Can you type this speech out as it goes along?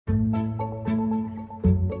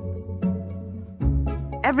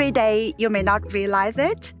Every day, you may not realize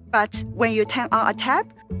it, but when you turn on a tap,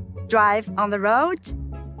 drive on the road,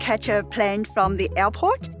 catch a plane from the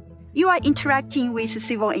airport, you are interacting with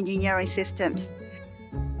civil engineering systems.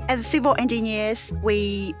 As civil engineers,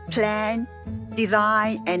 we plan,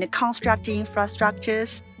 design, and construct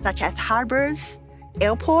infrastructures such as harbors,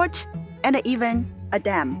 airport, and even a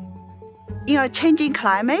dam. In a changing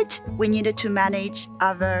climate, we need to manage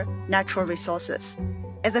our natural resources.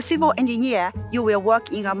 As a civil engineer, you will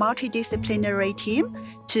work in a multidisciplinary team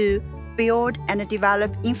to build and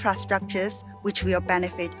develop infrastructures which will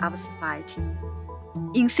benefit our society.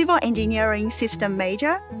 In civil engineering system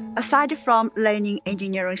major, aside from learning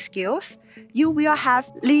engineering skills, you will have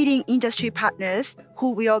leading industry partners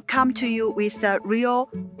who will come to you with real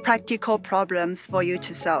practical problems for you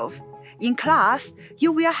to solve. In class,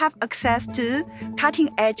 you will have access to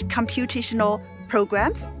cutting-edge computational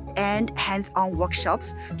programs and hands-on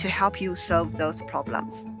workshops to help you solve those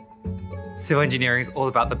problems. Civil engineering is all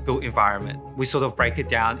about the built environment. We sort of break it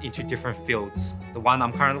down into different fields. The one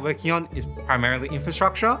I'm currently working on is primarily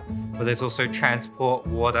infrastructure, but there's also transport,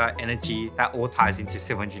 water, energy, that all ties into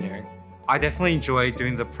civil engineering. I definitely enjoy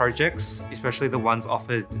doing the projects, especially the ones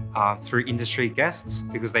offered through industry guests,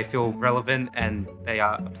 because they feel relevant and they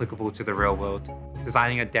are applicable to the real world.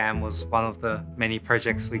 Designing a dam was one of the many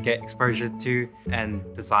projects we get exposure to, and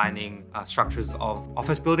designing structures of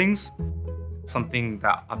office buildings. Something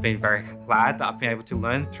that I've been very glad that I've been able to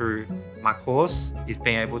learn through my course is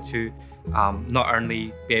being able to not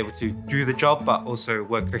only be able to do the job, but also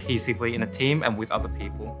work cohesively in a team and with other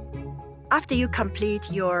people. After you complete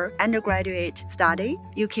your undergraduate study,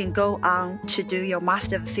 you can go on to do your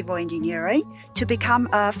Master of Civil Engineering to become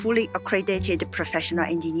a fully accredited professional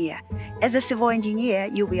engineer. As a civil engineer,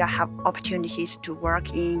 you will have opportunities to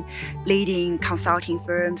work in leading consulting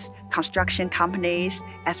firms, construction companies,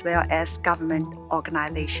 as well as government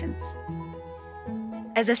organizations.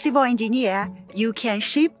 As a civil engineer, you can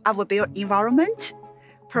shape our built environment,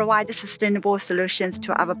 provide sustainable solutions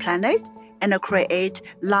to our planet, and create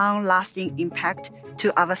long-lasting impact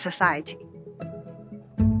to our society.